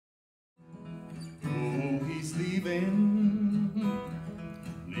leaving,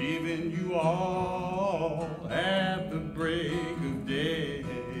 leaving you all at the break of day,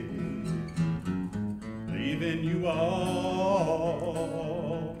 leaving you all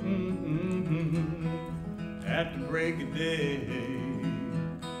at the break of day.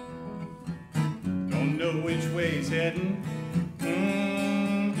 Don't know which way he's heading,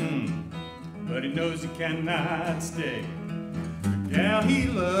 but he knows he cannot stay. The gal he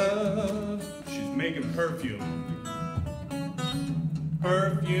loves, she's making perfume,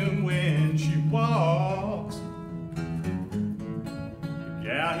 perfume when she walks. The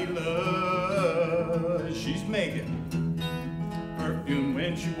gal he loves, she's making perfume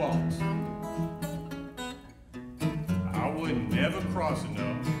when she walks. I would never cross her,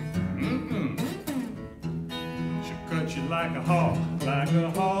 no. She'll cut you like a hawk, like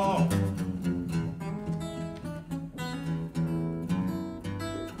a hawk.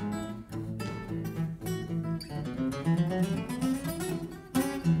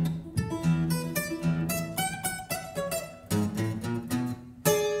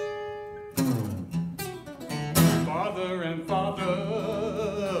 Farther and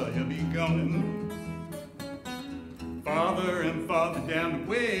farther he'll be going, farther and farther down the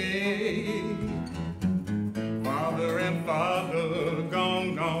way, farther and farther,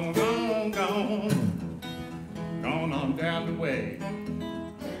 gone, gone, gone, gone, gone on down the way.